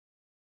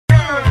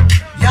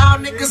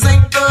niggas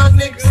ain't thug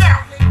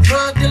niggas.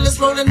 Drug dealers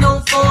rolling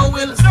on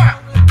four-wheelers.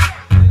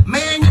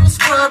 Man, you a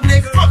scrub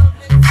nigga.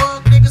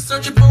 Fuck niggas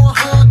searching for a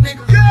hug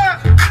nigga.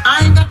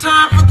 I ain't got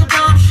time for the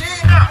dumb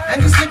shit.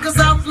 And these niggas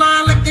out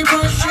flying like they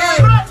run shit.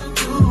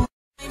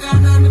 Ain't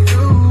got nothing to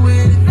do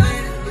with it.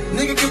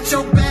 Nigga, get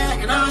your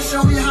bag and I'll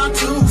show you how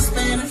to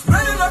spin it.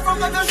 Ready up from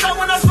the shot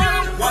when I spin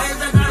it. Why is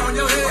that down on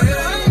your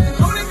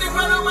head? Only thing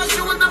right on my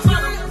shoe with the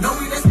bottom. No,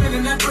 we ain't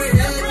spinning that bread.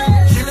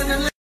 Chillin'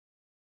 and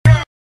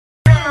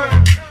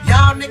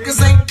y'all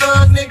niggas ain't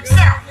thug niggas.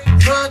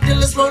 Drug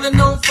dealers rolling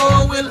on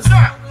four-wheelers.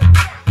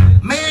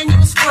 Man, you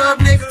a scrub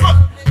nigga.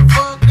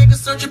 Fuck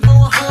niggas searching for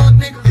a hug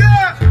nigga.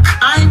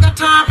 I ain't got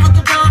time for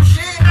the dumb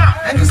shit.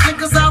 And these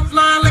niggas out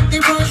flying like they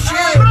run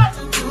shit.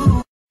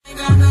 Ain't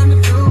got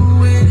nothing to do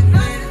with it.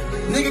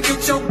 Nigga,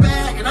 get your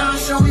bag and I'll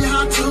show you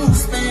how to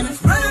spin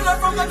it. Ready up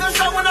from the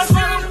shot when I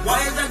spin it. Why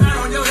is that down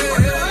on your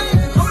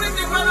head? Only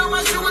thing right on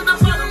my shoe with the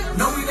bottom.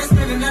 No, we ain't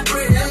spinning that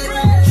bread.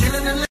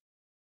 Chillin' and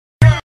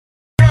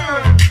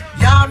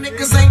y'all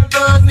niggas ain't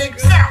thug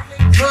niggas.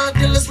 Drug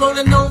dealers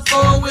rolling on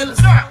four-wheelers.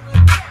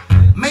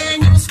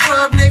 Man, you a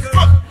scrub nigga.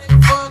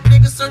 Fuck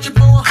niggas searching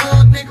for a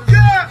hug nigga.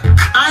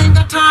 I ain't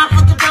got time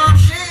for the dumb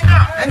shit.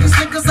 And these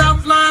niggas out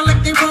flying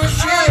like they run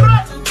shit.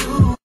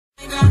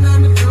 Ain't got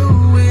nothing to do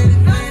with it.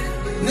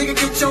 Nigga,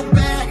 get your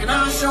bag and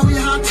I'll show you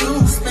how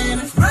to spin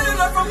it. Ready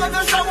up from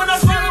the shot when I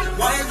spin it.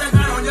 Why is that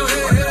down on your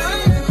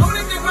head?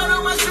 Only thing right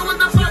on my shoe with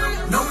the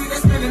bottom. No, we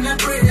ain't spinning that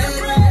bread.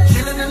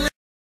 Chillin' and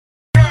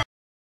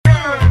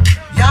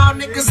y'all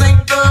niggas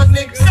ain't thug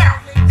niggas.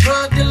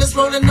 Drug dealers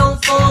rolling on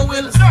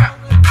four-wheelers.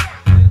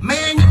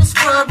 Man, you a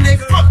scrub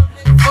nigga.